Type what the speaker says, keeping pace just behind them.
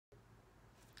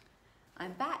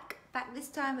I'm back this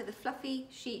time with a fluffy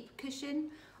sheep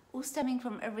cushion, all stemming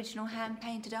from original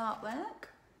hand-painted artwork.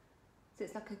 So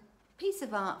it's like a piece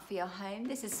of art for your home.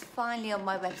 This is finally on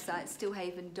my website,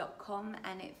 stillhaven.com,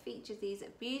 and it features these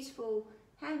beautiful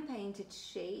hand-painted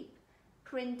sheep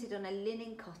printed on a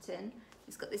linen cotton.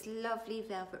 It's got this lovely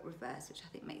velvet reverse, which I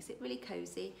think makes it really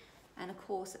cozy, and of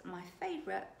course my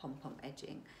favourite pom-pom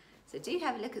edging. So do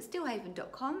have a look at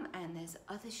stillhaven.com, and there's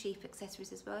other sheep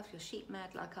accessories as well if you're sheep mad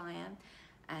like I am.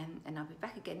 And I'll be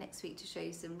back again next week to show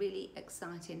you some really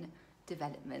exciting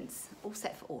developments, all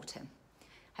set for autumn.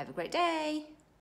 Have a great day.